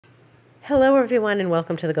Hello, everyone, and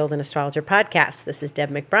welcome to the Golden Astrologer Podcast. This is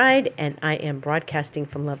Deb McBride, and I am broadcasting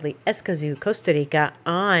from lovely Escazú, Costa Rica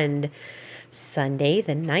on Sunday,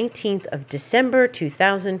 the 19th of December,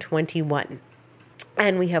 2021.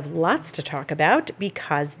 And we have lots to talk about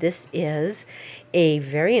because this is a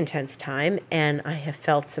very intense time, and I have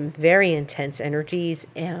felt some very intense energies,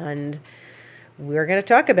 and we're going to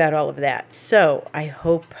talk about all of that. So I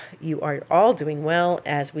hope you are all doing well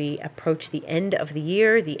as we approach the end of the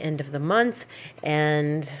year, the end of the month,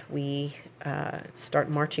 and we start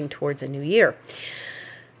marching towards a new year.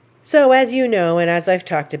 So as you know, and as I've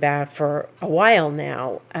talked about for a while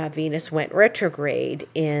now, Venus went retrograde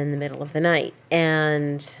in the middle of the night.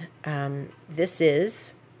 And this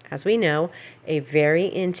is, as we know, a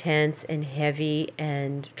very intense and heavy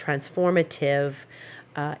and transformative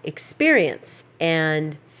experience.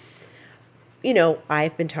 And, you know,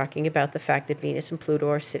 I've been talking about the fact that Venus and Pluto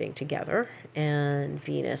are sitting together. And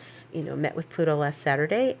Venus, met with Pluto last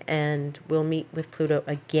Saturday and will meet with Pluto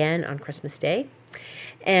again on Christmas Day.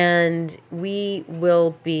 And we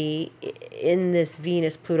will be in this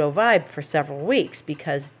Venus-Pluto vibe for several weeks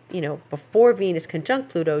because, before Venus conjunct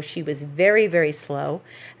Pluto, she was very, very slow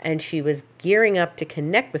and she was gearing up to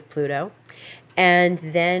connect with Pluto. And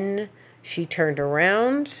then she turned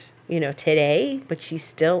around, today, but she's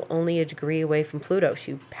still only a degree away from Pluto.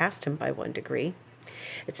 She passed him by 1 degree.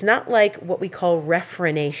 It's not like what we call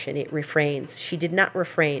refrenation. It refrains. She did not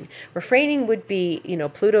refrain. Refraining would be,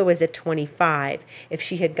 Pluto is at 25. If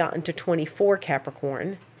she had gotten to 24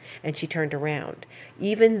 Capricorn and she turned around,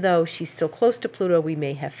 even though she's still close to Pluto, we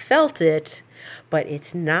may have felt it, but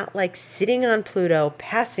it's not like sitting on Pluto,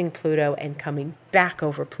 passing Pluto, and coming back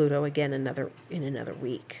over Pluto again in another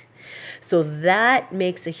week. So that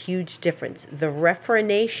makes a huge difference. The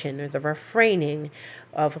refrenation or the refraining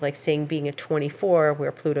of, like, saying being at 24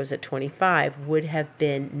 where Pluto's at 25 would have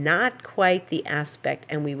been not quite the aspect,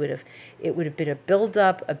 and it would have been a build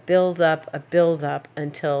up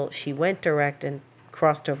until she went direct and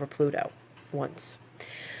crossed over Pluto once.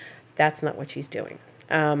 That's not what she's doing.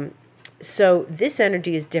 So this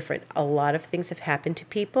energy is different. A lot of things have happened to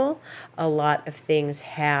people. A lot of things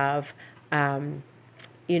have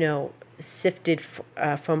sifted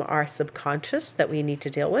from our subconscious that we need to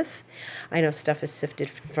deal with. I know stuff is sifted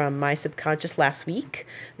from my subconscious last week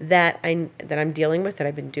that I'm dealing with, that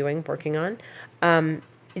I've been working on.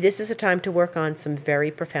 This is a time to work on some very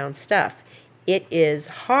profound stuff. It is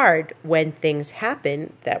hard when things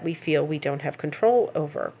happen that we feel we don't have control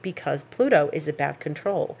over, because Pluto is about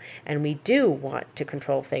control, and we do want to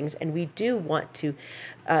control things, and we do want to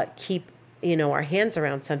keep our hands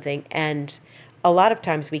around something. And a lot of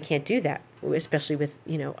times we can't do that, especially with,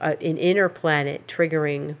 an inner planet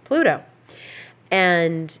triggering Pluto.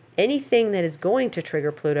 And anything that is going to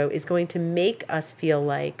trigger Pluto is going to make us feel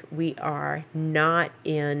like we are not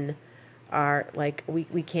in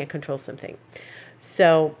we can't control something.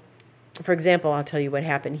 So, for example, I'll tell you what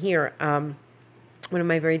happened here. One of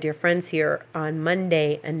my very dear friends here on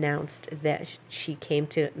Monday announced that she came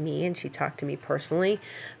to me and she talked to me personally.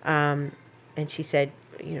 And she said,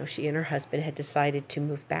 she and her husband had decided to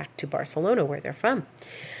move back to Barcelona, where they're from.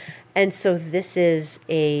 And so this is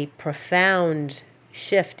a profound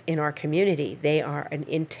shift in our community. They are an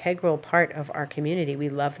integral part of our community. We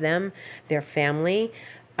love them, their family.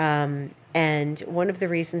 And one of the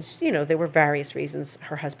reasons, there were various reasons.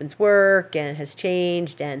 Her husband's work and has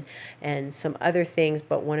changed and some other things.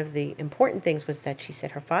 But one of the important things was that she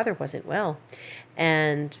said her father wasn't well.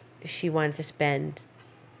 And she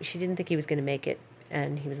didn't think he was going to make it.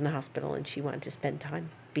 And he was in the hospital, and she wanted to spend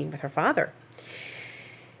time being with her father.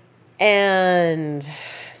 And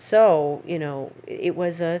so, it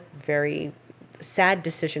was a very sad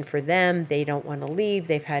decision for them. They don't want to leave.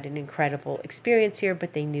 They've had an incredible experience here,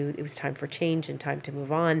 but they knew it was time for change and time to move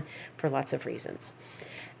on for lots of reasons.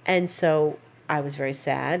 And so I was very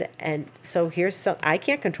sad. And so I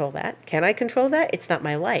can't control that. Can I control that? It's not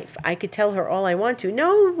my life. I could tell her all I want to.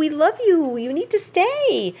 No, we love you. You need to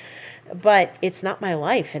stay. But it's not my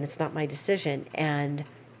life, and it's not my decision, and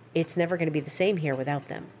it's never going to be the same here without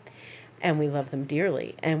them. And we love them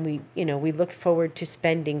dearly, and we look forward to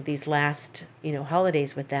spending these last,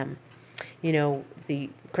 holidays with them. The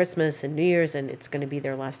Christmas and New Year's, and it's going to be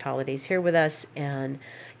their last holidays here with us. And,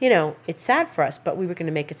 it's sad for us, but we were going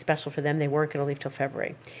to make it special for them. They weren't going to leave till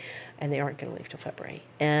February, and they aren't going to leave till February.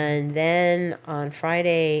 And then on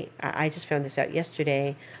Friday, I just found this out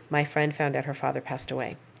yesterday, my friend found out her father passed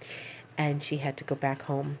away. And she had to go back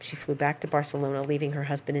home. She flew back to Barcelona, leaving her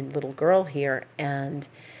husband and little girl here. And,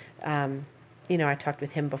 I talked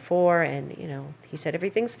with him before, and, he said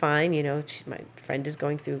everything's fine. My friend is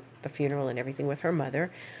going through the funeral and everything with her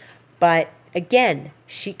mother. But again,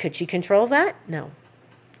 could she control that? No.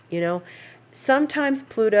 Sometimes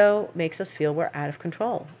Pluto makes us feel we're out of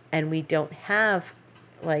control and we don't have,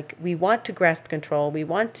 we want to grasp control. We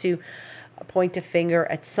want to point a finger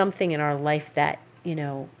at something in our life that,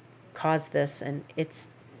 caused this, and it's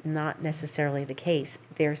not necessarily the case.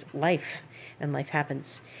 There's life, and life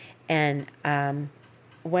happens. And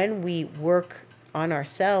when we work on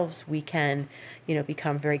ourselves, we can,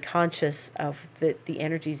 become very conscious of the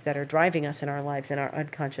energies that are driving us in our lives and our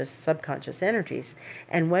unconscious, subconscious energies.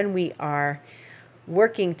 And when we are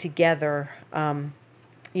working together,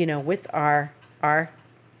 with our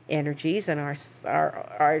energies and our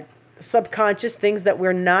subconscious things that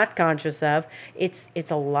we're not conscious of, it's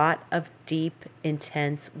a lot of deep,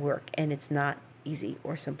 intense work, and it's not easy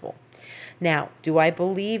or simple. Now, do I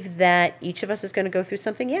believe that each of us is going to go through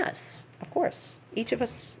something? Yes, of course. Each of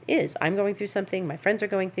us is. I'm going through something. My friends are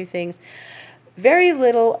going through things. Very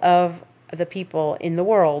little of the people in the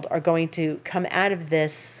world are going to come out of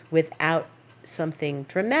this without something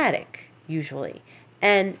dramatic, usually.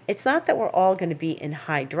 And it's not that we're all going to be in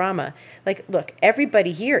high drama. Look,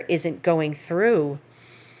 everybody here isn't going through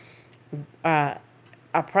a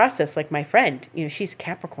process like my friend. She's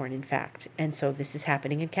Capricorn, in fact. And so this is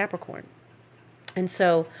happening in Capricorn. And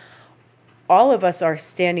so all of us are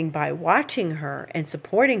standing by watching her and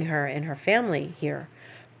supporting her and her family here.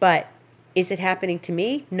 But is it happening to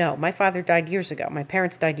me? No. My father died years ago. My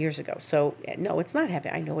parents died years ago. So no, it's not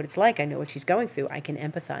happening. I know what it's like. I know what she's going through. I can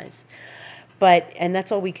empathize. And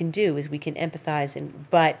that's all we can do is we can empathize.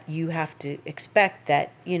 But you have to expect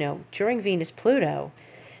that, during Venus-Pluto,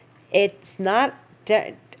 it's not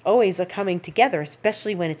always a coming together,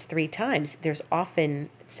 especially when it's 3 times. There's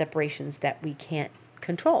often separations that we can't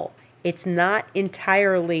control. It's not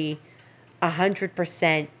entirely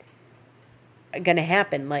 100% going to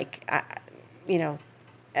happen.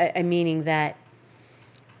 Meaning that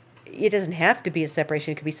it doesn't have to be a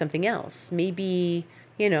separation. It could be something else. Maybe,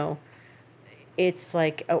 it's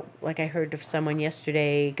like I heard of someone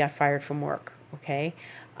yesterday got fired from work. Okay.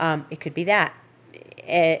 It could be that.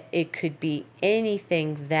 It could be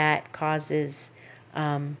anything that causes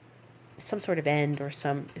some sort of end or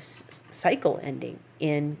some cycle ending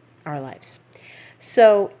in our lives.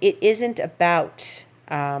 So it isn't about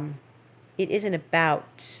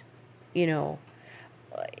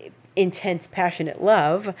intense, passionate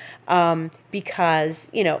love, because,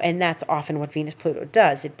 and that's often what Venus-Pluto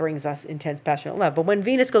does. It brings us intense, passionate love. But when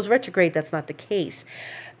Venus goes retrograde, that's not the case.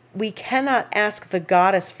 We cannot ask the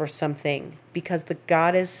goddess for something because the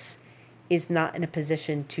goddess is not in a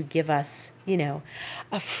position to give us,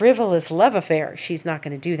 a frivolous love affair. She's not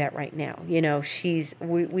going to do that right now.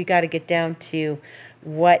 We got to get down to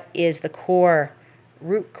what is the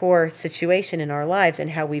root core situation in our lives and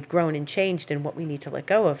how we've grown and changed and what we need to let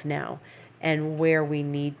go of now and where we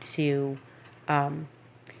need to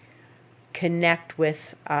connect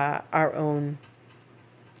with our own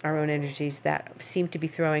energies that seem to be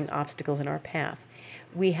throwing obstacles in our path.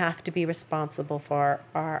 We have to be responsible for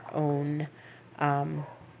our own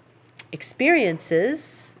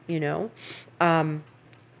experiences,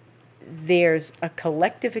 there's a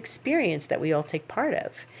collective experience that we all take part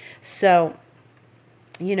of. So,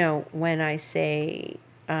 when I say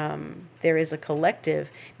there is a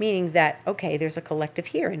collective, meaning that, okay, there's a collective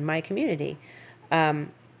here in my community.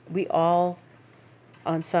 We all,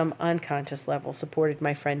 on some unconscious level, supported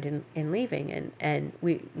my friend in leaving, and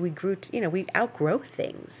we grew, we outgrow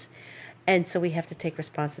things. And so we have to take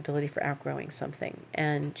responsibility for outgrowing something.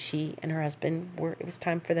 And she and her husband it was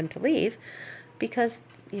time for them to leave because,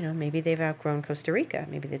 maybe they've outgrown Costa Rica.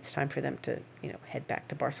 Maybe it's time for them to, head back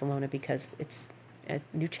to Barcelona because it's a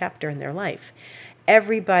new chapter in their life.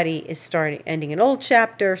 Everybody is ending an old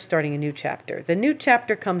chapter, starting a new chapter. The new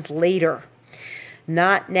chapter comes later,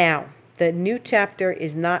 not now. The new chapter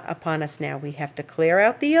is not upon us now. We have to clear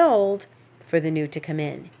out the old for the new to come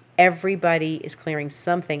in. Everybody is clearing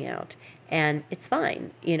something out, and it's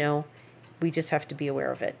fine. We just have to be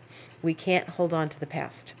aware of it. We can't hold on to the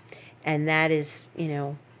past, and that is,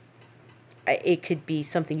 it could be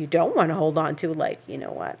something you don't want to hold on to, like,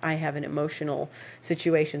 what, I have an emotional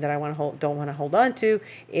situation that I don't want to hold on to.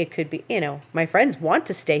 It could be, my friends want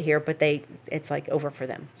to stay here, but it's like over for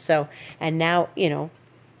them. So, and now,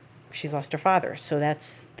 she's lost her father. So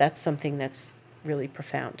that's something that's really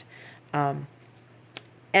profound. And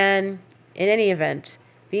in any event,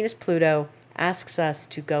 Venus-Pluto asks us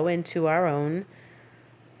to go into our own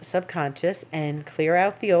subconscious and clear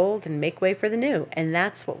out the old and make way for the new. And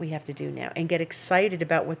that's what we have to do now, and get excited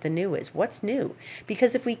about what the new is. What's new?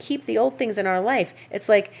 Because if we keep the old things in our life, it's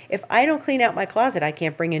like if I don't clean out my closet, I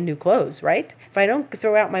can't bring in new clothes, right? If I don't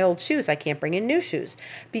throw out my old shoes, I can't bring in new shoes,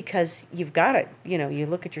 because you've got to, you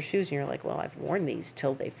look at your shoes and you're like, well, I've worn these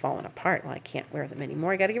till they've fallen apart. Well, I can't wear them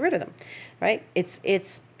anymore. I got to get rid of them, right?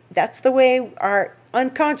 That's the way our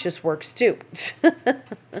unconscious works too.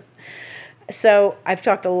 So I've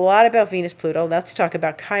talked a lot about Venus, Pluto. Let's talk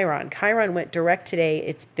about Chiron. Chiron went direct today.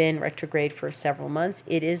 It's been retrograde for several months.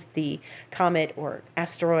 It is the comet or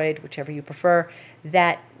asteroid, whichever you prefer,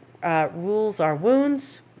 that rules our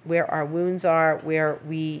wounds, where our wounds are, where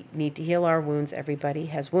we need to heal our wounds. Everybody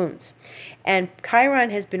has wounds. And Chiron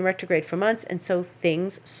has been retrograde for months, and so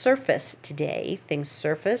things surface today. Things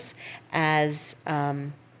surface as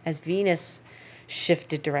Venus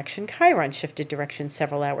shifted direction. Chiron shifted direction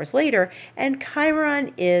several hours later, and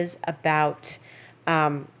Chiron is about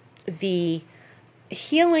the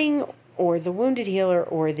healing, or the wounded healer,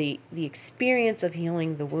 or the experience of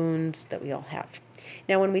healing the wounds that we all have.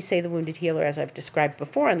 Now, when we say the wounded healer, as I've described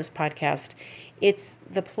before on this podcast, it's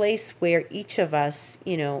the place where each of us,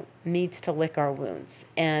 needs to lick our wounds.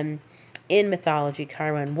 And in mythology,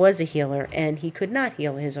 Chiron was a healer, and he could not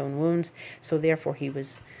heal his own wounds, so therefore he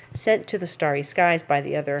was sent to the starry skies by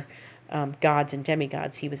the other gods and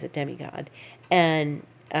demigods. He was a demigod. And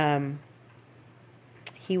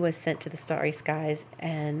he was sent to the starry skies,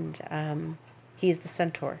 and he is the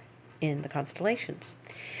centaur in the constellations.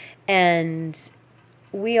 And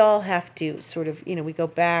we all have to sort of, we go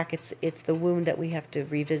back. It's the wound that we have to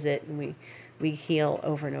revisit, and we heal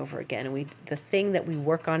over and over again. And the thing that we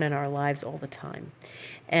work on in our lives all the time.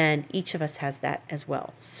 And each of us has that as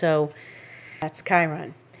well. So that's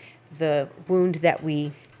Chiron, the wound that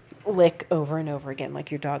we lick over and over again,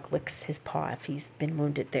 like your dog licks his paw if he's been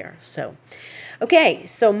wounded there. So, okay,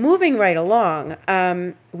 so moving right along,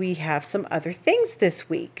 we have some other things this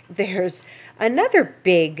week. There's another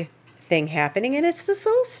big thing happening, and it's the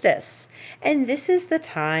solstice. And this is the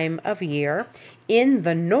time of year in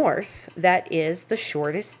the north that is the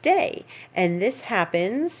shortest day. And this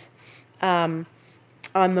happens on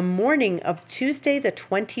the morning of Tuesday the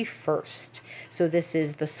 21st. So this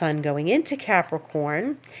is the sun going into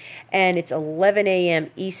Capricorn, and it's 11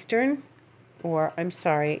 a.m. Eastern, 11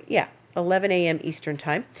 a.m. Eastern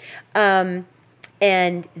time.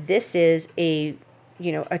 And this is a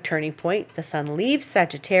turning point. The sun leaves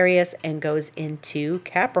Sagittarius and goes into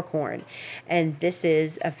Capricorn. And this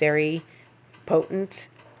is a very potent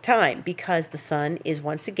time, because the sun is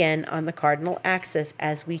once again on the cardinal axis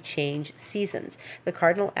as we change seasons. The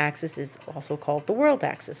cardinal axis is also called the world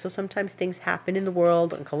axis. So sometimes things happen in the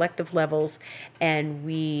world on collective levels, and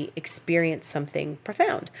we experience something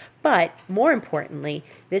profound. But more importantly,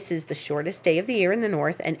 this is the shortest day of the year in the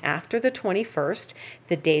north, and after the 21st,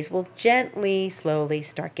 the days will gently, slowly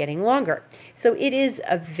start getting longer. So it is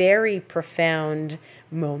a very profound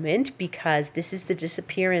moment, because this is the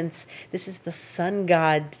disappearance. This is the sun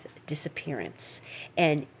god disappearance.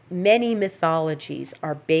 And many mythologies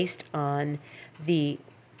are based on the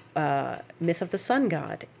myth of the sun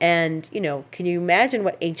god. And, can you imagine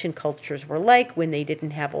what ancient cultures were like when they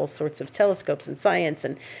didn't have all sorts of telescopes and science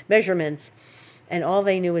and measurements? And all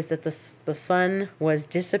they knew is that the sun was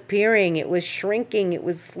disappearing. It was shrinking. It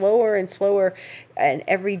was slower and slower. And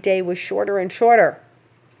every day was shorter and shorter.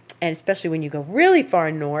 And especially when you go really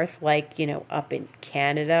far north, like, up in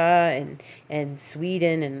Canada and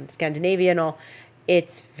Sweden and Scandinavia and all,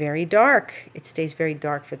 it's very dark. It stays very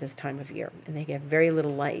dark for this time of year, and they get very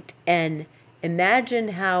little light. And imagine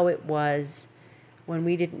how it was when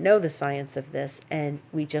we didn't know the science of this, and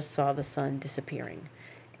we just saw the sun disappearing.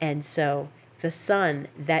 And so the sun,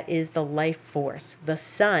 that is the life force, the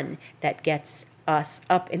sun that gets us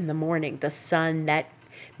up in the morning, the sun that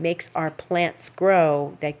makes our plants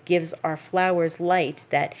grow, that gives our flowers light,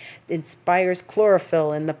 that inspires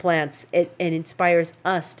chlorophyll in the plants, and inspires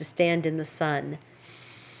us to stand in the sun.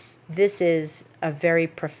 This is a very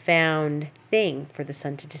profound thing for the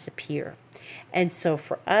sun to disappear. And so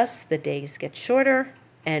for us, the days get shorter.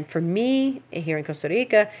 And for me, here in Costa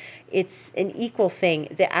Rica, it's an equal thing.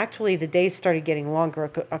 The days started getting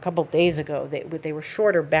longer a couple days ago. They were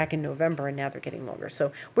shorter back in November, and now they're getting longer.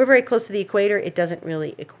 So we're very close to the equator. It doesn't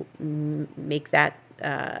really make that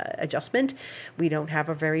adjustment. We don't have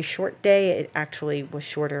a very short day. It actually was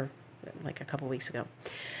shorter like a couple weeks ago.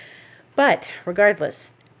 But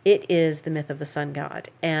regardless, it is the myth of the sun god.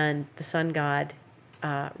 And the sun god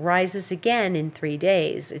rises again in 3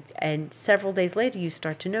 days. And several days later, you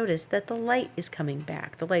start to notice that the light is coming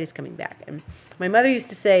back. The light is coming back. And my mother used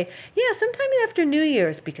to say, yeah, sometime after New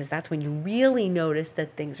Year's, because that's when you really notice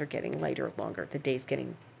that things are getting lighter, longer, the day's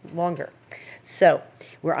getting longer. So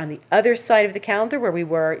we're on the other side of the calendar where we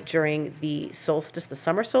were during the solstice, the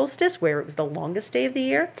summer solstice, where it was the longest day of the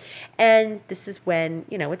year. And this is when,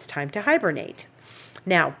 it's time to hibernate.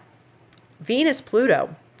 Now, Venus,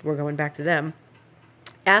 Pluto, we're going back to them,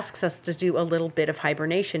 asks us to do a little bit of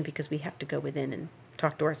hibernation because we have to go within and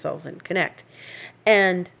talk to ourselves and connect.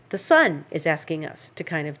 And the sun is asking us to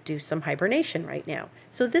kind of do some hibernation right now.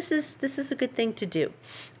 So this is a good thing to do.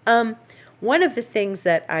 One of the things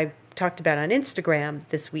that I talked about on Instagram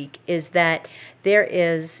this week is that there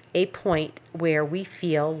is a point where we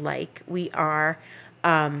feel like we are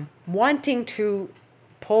wanting to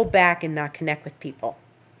pull back and not connect with people.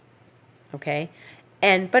 Okay?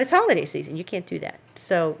 But it's holiday season. You can't do that.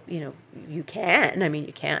 So, you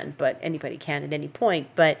can, but anybody can at any point.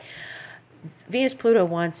 But Venus-Pluto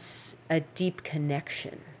wants a deep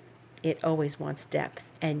connection. It always wants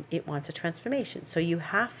depth, and it wants a transformation. So you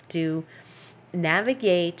have to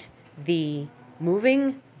navigate the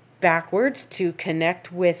moving backwards to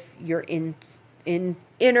connect with your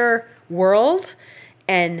inner world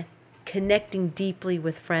and connecting deeply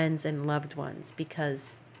with friends and loved ones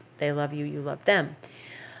because they love you, you love them.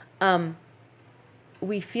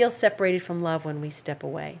 We feel separated from love when we step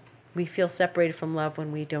away. We feel separated from love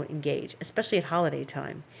when we don't engage, especially at holiday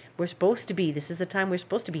time. This is the time we're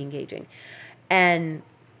supposed to be engaging. And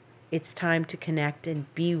it's time to connect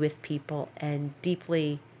and be with people and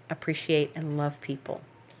deeply appreciate and love people,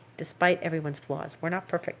 despite everyone's flaws. We're not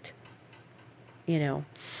perfect,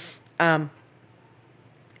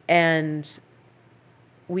 and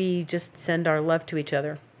we just send our love to each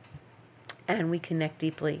other, and we connect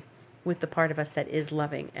deeply with the part of us that is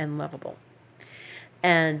loving and lovable.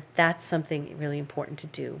 And that's something really important to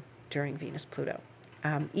do during Venus-Pluto.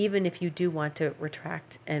 Even if you do want to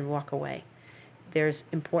retract and walk away, there's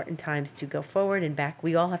important times to go forward and back.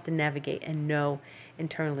 We all have to navigate and know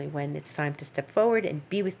internally when it's time to step forward and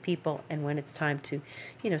be with people, and when it's time to,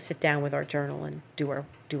 sit down with our journal and do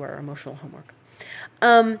our emotional homework.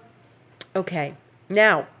 Okay.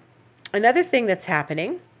 Now, another thing that's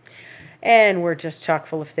happening, and we're just chock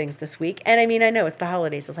full of things this week. And I know it's the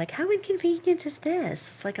holidays. It's like, how inconvenient is this?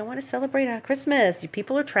 It's like, I want to celebrate Christmas.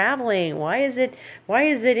 People are traveling. Why is it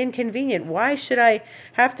inconvenient? Why should I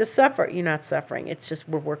have to suffer? You're not suffering. It's just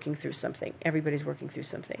we're working through something. Everybody's working through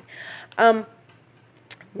something.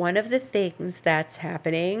 One of the things that's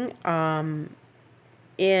happening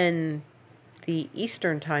in the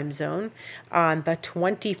Eastern time zone on the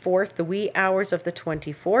 24th, the wee hours of the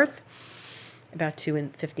 24th, about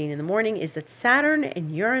 2:15 in the morning, is that Saturn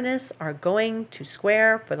and Uranus are going to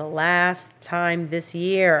square for the last time this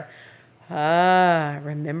year.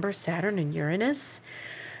 Remember Saturn and Uranus?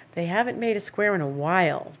 They haven't made a square in a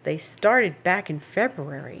while. They started back in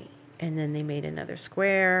February, and then they made another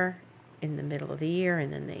square in the middle of the year,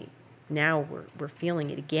 and then now we're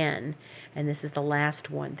feeling it again, and this is the last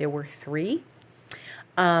one. There were 3.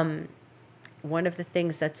 One of the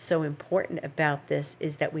things that's so important about this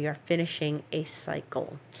is that we are finishing a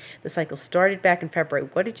cycle. The cycle started back in February.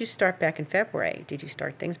 What did you start back in February? Did you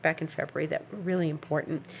start things back in February that were really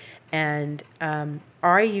important? And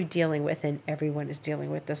are you dealing with, and everyone is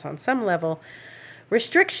dealing with this on some level,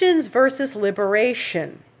 restrictions versus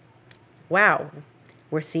liberation? Wow,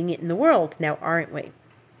 we're seeing it in the world now, aren't we?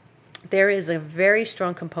 There is a very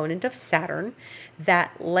strong component of Saturn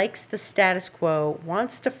that likes the status quo,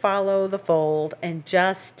 wants to follow the fold, and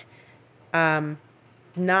just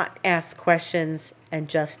not ask questions and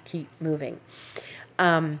just keep moving.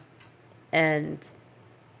 And,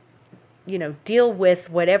 deal with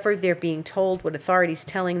whatever they're being told, what authority's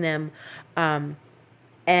telling them.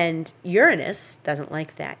 And Uranus doesn't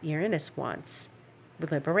like that. Uranus wants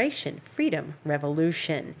liberation, freedom,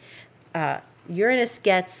 revolution. Uranus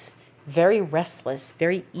gets very restless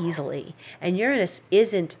very easily. And Uranus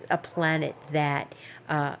isn't a planet that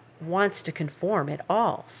wants to conform at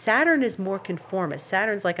all. Saturn is more conformist.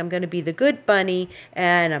 Saturn's like, I'm going to be the good bunny,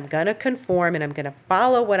 and I'm going to conform, and I'm going to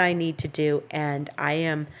follow what I need to do, and I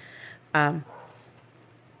am, I'm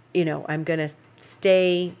going to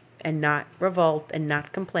stay and not revolt and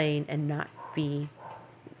not complain and not be,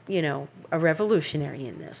 a revolutionary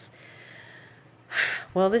in this.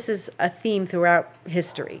 Well, this is a theme throughout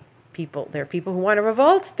history. There are people who want to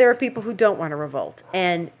revolt. There are people who don't want to revolt.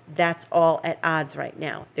 And that's all at odds right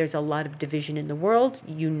now. There's a lot of division in the world.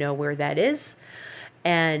 You know where that is.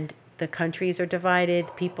 And the countries are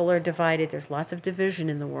divided. People are divided. There's lots of division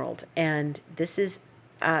in the world. And this is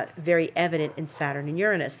very evident in Saturn and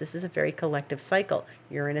Uranus. This is a very collective cycle.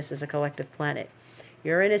 Uranus is a collective planet.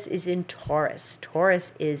 Uranus is in Taurus.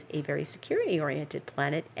 Taurus is a very security-oriented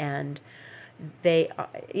planet, and they,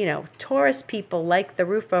 Taurus people like the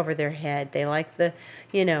roof over their head. They like the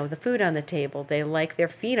food on the table. They like their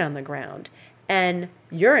feet on the ground. And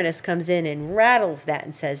Uranus comes in and rattles that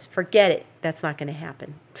and says, forget it. That's not going to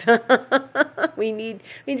happen. we need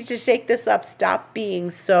to shake this up. Stop being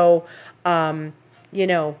so,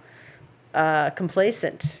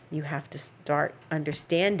 complacent. You have to start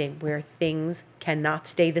understanding where things cannot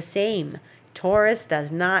stay the same. Taurus does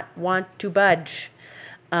not want to budge.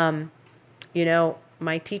 My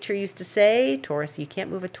teacher used to say, Taurus, you can't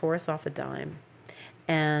move a Taurus off a dime.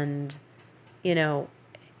 And,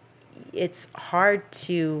 it's hard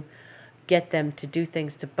to get them to do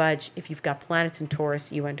things to budge. If you've got planets in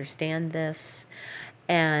Taurus, you understand this.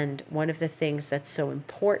 And one of the things that's so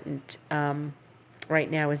important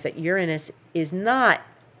right now is that Uranus is not,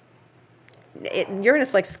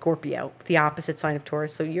 Uranus like Scorpio, the opposite sign of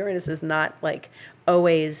Taurus. So Uranus is not like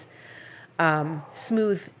always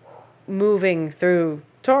smooth moving through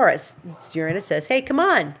Taurus. Uranus says, hey, come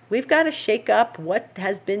on, we've got to shake up what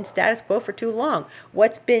has been status quo for too long.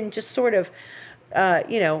 What's been just sort of,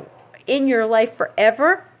 in your life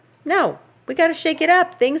forever? No, we got to shake it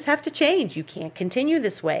up. Things have to change. You can't continue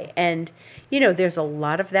this way. And, there's a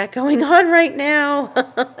lot of that going on right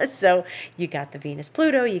now. So you got the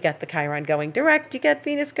Venus-Pluto, you got the Chiron going direct, you got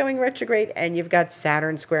Venus going retrograde, and you've got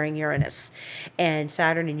Saturn squaring Uranus. And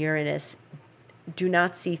Saturn and Uranus do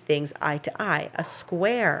not see things eye to eye. A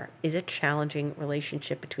square is a challenging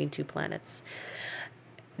relationship between two planets.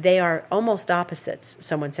 They are almost opposites,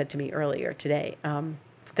 someone said to me earlier today.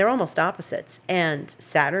 They're almost opposites. And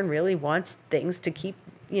Saturn really wants things to keep,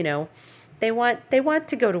 they want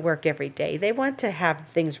to go to work every day. They want to have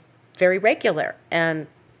things very regular. And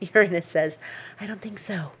Uranus says, I don't think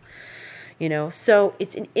so. So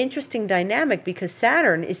it's an interesting dynamic because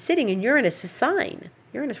Saturn is sitting in Uranus's sign.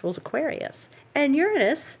 Uranus rules Aquarius. And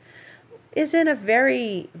Uranus is in a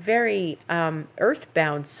very, very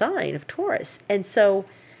earthbound sign of Taurus. And so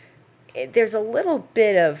there's a little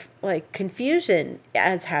bit of like confusion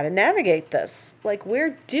as how to navigate this. Like,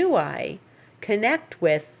 where do I connect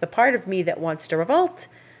with the part of me that wants to revolt?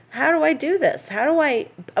 How do I do this? How do I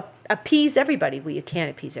appease everybody? Well, you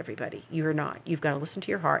can't appease everybody. You're not. You've got to listen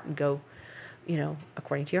to your heart and go,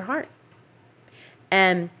 according to your heart.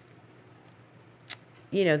 And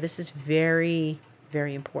this is very,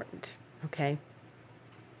 very important, okay?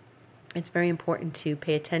 It's very important to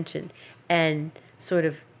pay attention and sort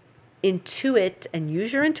of intuit and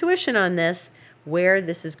use your intuition on this, where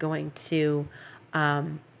this is going to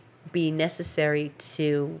be necessary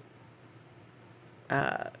to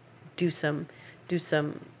do some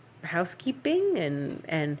housekeeping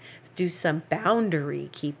and do some boundary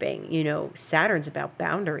keeping. Saturn's about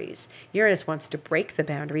boundaries. Uranus wants to break the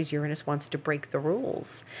boundaries. Uranus wants to break the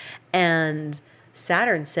rules. And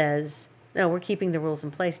Saturn says, no, we're keeping the rules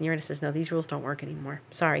in place. And Uranus says, no, these rules don't work anymore.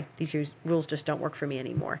 Sorry, these rules just don't work for me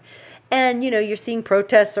anymore. And, you're seeing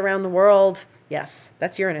protests around the world. Yes,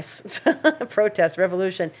 that's Uranus. Protests,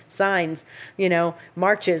 revolution, signs,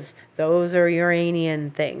 marches. Those are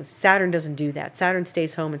Uranian things. Saturn doesn't do that. Saturn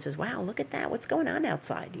stays home and says, wow, look at that. What's going on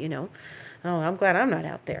outside, Oh, I'm glad I'm not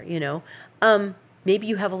out there, Maybe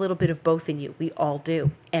you have a little bit of both in you. We all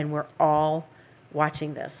do. And we're all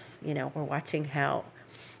watching this. We're watching how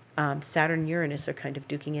Saturn and Uranus are kind of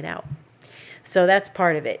duking it out. So that's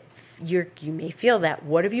part of it. You may feel that.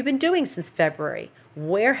 What have you been doing since February?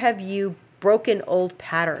 Where have you broken old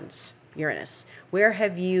patterns, Uranus? Where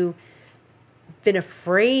have you been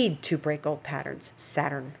afraid to break old patterns,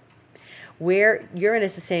 Saturn? Where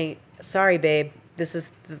Uranus is saying, sorry, babe, this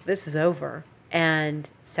is over. And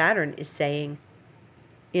Saturn is saying,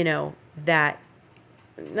 that,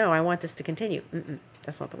 no, I want this to continue.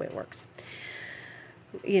 That's not the way it works.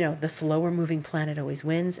 The slower moving planet always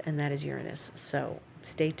wins, and that is Uranus. So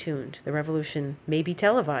stay tuned. The revolution may be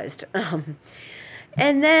televised.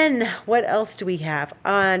 And then what else do we have?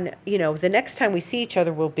 On, the next time we see each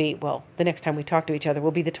other will be, the next time we talk to each other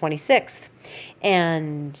will be the 26th.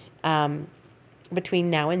 And between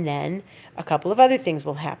now and then, a couple of other things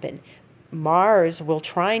will happen. Mars will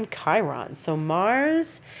trine Chiron. So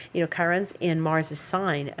Mars, Chiron's in Mars'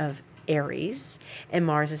 sign of Aries, and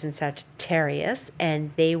Mars is in Sagittarius,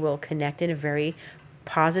 and they will connect in a very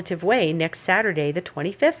positive way next Saturday, the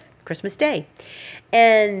 25th, Christmas Day.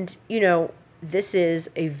 And, this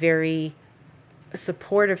is a very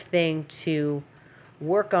supportive thing to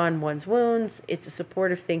work on one's wounds. It's a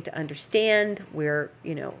supportive thing to understand where,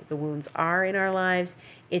 the wounds are in our lives.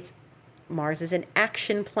 It's Mars is an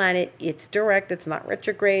action planet. It's direct. It's not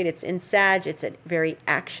retrograde. It's in Sag. It's a very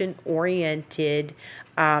action-oriented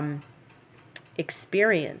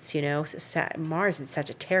experience, Mars in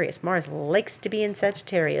Sagittarius. Mars likes to be in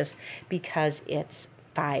Sagittarius because it's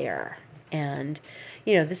fire. And,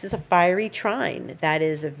 this is a fiery trine. That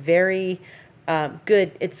is a very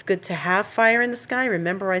good. It's good to have fire in the sky.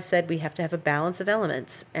 Remember I said we have to have a balance of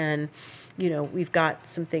elements. And, we've got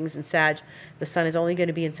some things in Sag. The sun is only going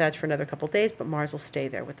to be in Sag for another couple of days, but Mars will stay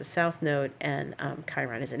there with the South Node, and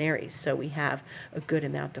Chiron is in Aries. So we have a good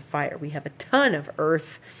amount of fire. We have a ton of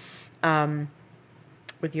Earth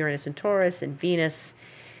with Uranus in Taurus and Venus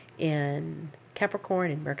in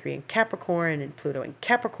Capricorn and Mercury in Capricorn and Pluto in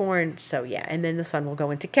Capricorn. So yeah, and then the sun will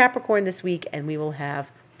go into Capricorn this week, and we will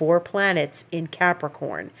have 4 planets in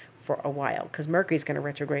Capricorn for a while, because Mercury's going to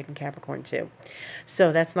retrograde in Capricorn too.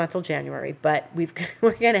 So that's not till January, but we're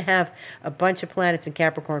going to have a bunch of planets in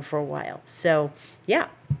Capricorn for a while. So yeah,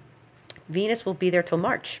 Venus will be there till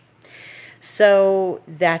March. So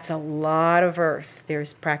that's a lot of Earth.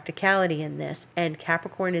 There's practicality in this. And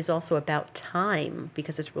Capricorn is also about time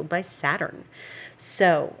because it's ruled by Saturn.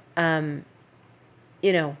 So, the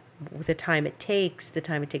time it takes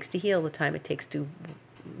to heal, the time it takes to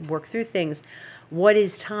work through things. What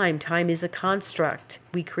is time? Time is a construct.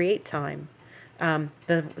 We create time.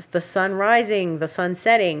 The sun rising, the sun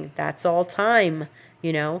setting, that's all time.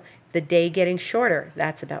 The day getting shorter,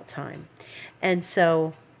 that's about time. And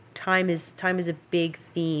so time is a big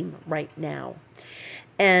theme right now.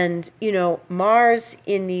 And, Mars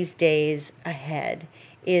in these days ahead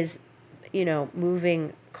is,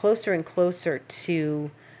 moving closer and closer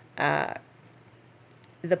to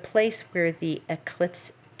the place where the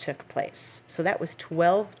eclipse took place. So that was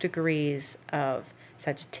 12 degrees of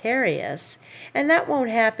Sagittarius, and that won't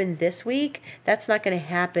happen this week. That's not going to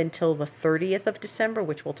happen till the 30th of December,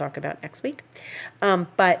 which we'll talk about next week.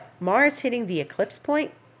 But Mars hitting the eclipse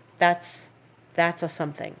point, that's a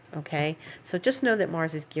something, okay? So just know that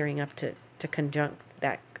Mars is gearing up to conjunct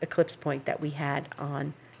that eclipse point that we had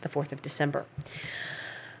on the 4th of December.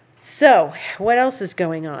 So what else is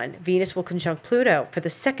going on? Venus will conjunct Pluto for the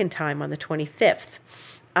second time on the 25th.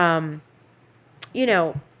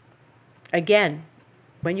 Again,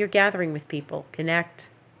 when you're gathering with people, connect,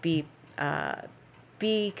 be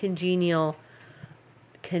congenial,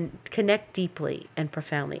 connect deeply and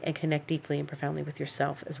profoundly, and connect deeply and profoundly with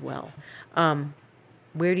yourself as well.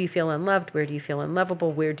 Where do you feel unloved? Where do you feel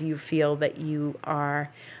unlovable? Where do you feel that you are,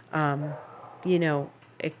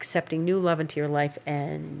 accepting new love into your life?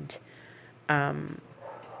 And, where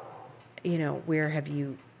have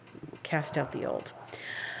you cast out the old?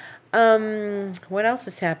 What else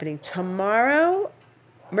is happening? Tomorrow,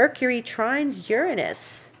 Mercury trines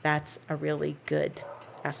Uranus. That's a really good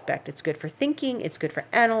aspect. It's good for thinking. It's good for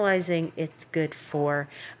analyzing. It's good for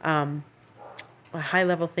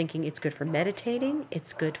high-level thinking. It's good for meditating.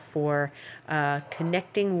 It's good for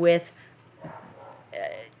connecting with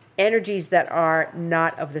energies that are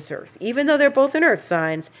not of this earth. Even though they're both in earth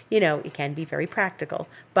signs, it can be very practical.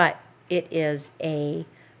 But it is a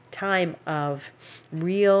time of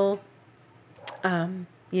real,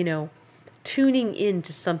 tuning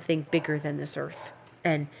into something bigger than this earth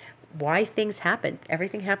and why things happen.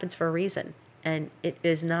 Everything happens for a reason. And it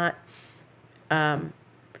is not,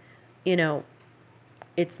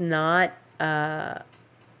 it's not,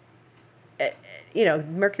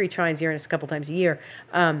 Mercury trines Uranus a couple times a year.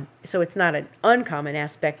 So it's not an uncommon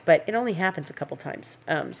aspect, but it only happens a couple times.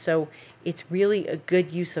 So it's really a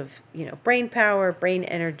good use of, brain power, brain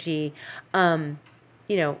energy.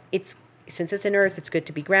 Since it's in Earth, it's good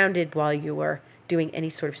to be grounded while you are doing any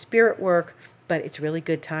sort of spirit work, but it's really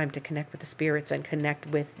good time to connect with the spirits and connect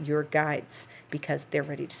with your guides because they're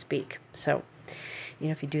ready to speak. So,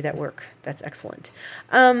 if you do that work, that's excellent.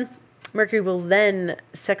 Mercury will then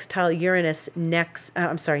sextile Uranus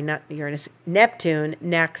Neptune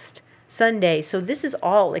next Sunday. So this is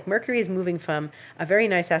all, Mercury is moving from a very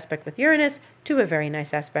nice aspect with Uranus to a very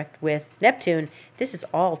nice aspect with Neptune. This is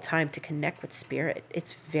all time to connect with spirit.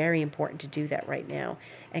 It's very important to do that right now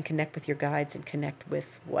and connect with your guides and connect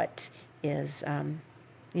with what is,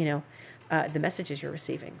 the messages you're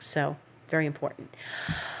receiving. So very important.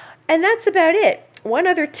 And that's about it. One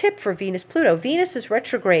other tip for Venus-Pluto. Venus is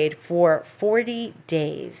retrograde for 40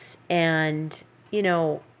 days. And,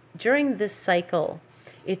 during this cycle,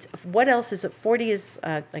 it's what else is it? 40 is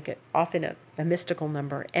often a mystical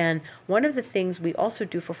number. And one of the things we also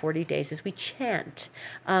do for 40 days is we chant.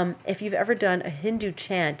 If you've ever done a Hindu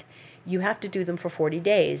chant, you have to do them for 40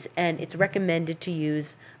 days. And it's recommended to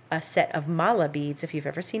use a set of mala beads. If you've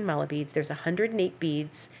ever seen mala beads, there's 108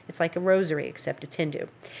 beads. It's like a rosary except it's Hindu.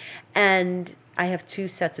 And I have 2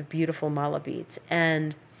 sets of beautiful mala beads.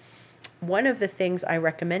 And one of the things I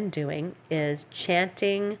recommend doing is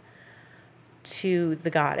chanting to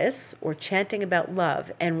the goddess or chanting about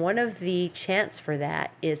love. And one of the chants for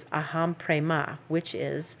that is Aham Prema, which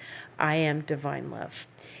is I am divine love.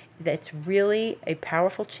 That's really a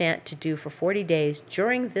powerful chant to do for 40 days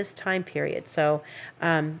during this time period. So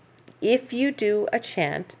if you do a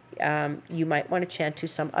chant, you might want to chant to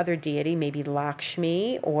some other deity, maybe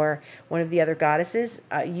Lakshmi or one of the other goddesses.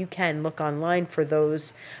 You can look online for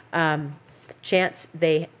those chants.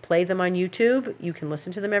 They play them on YouTube. You can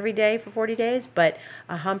listen to them every day for 40 days. But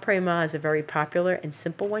Aham Prema is a very popular and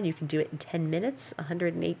simple one. You can do it in 10 minutes,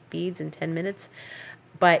 108 beads in 10 minutes.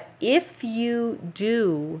 But if you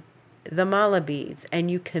do the mala beads and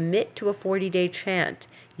you commit to a 40-day chant,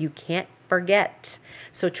 you can't forget.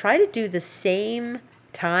 So try to do the same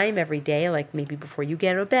time every day, like maybe before you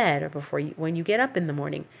get out of bed or when you get up in the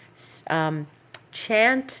morning.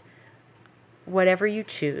 Chant whatever you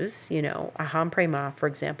choose, Aham Prema, for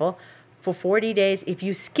example, for 40 days. If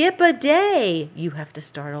you skip a day, you have to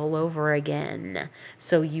start all over again.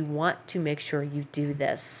 So you want to make sure you do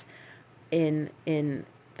this in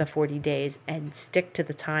the 40 days and stick to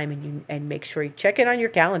the time, and make sure you check it on your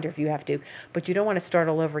calendar if you have to, but you don't want to start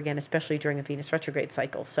all over again, especially during a Venus retrograde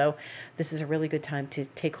cycle. So this is a really good time to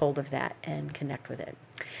take hold of that and connect with it.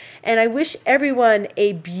 And I wish everyone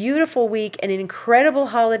a beautiful week and an incredible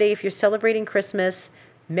holiday. If you're celebrating Christmas,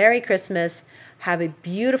 Merry Christmas. Have a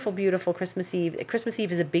beautiful, beautiful Christmas Eve. Christmas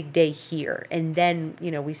Eve is a big day here. And then,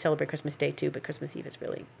 we celebrate Christmas Day too, but Christmas Eve is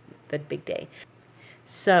really the big day.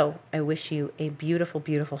 So I wish you a beautiful,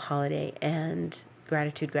 beautiful holiday, and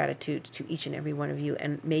gratitude to each and every one of you.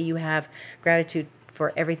 And may you have gratitude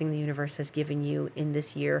for everything the universe has given you in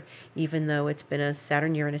this year, even though it's been a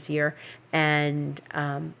Saturn Uranus year, and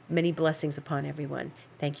many blessings upon everyone.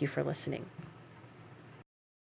 Thank you for listening.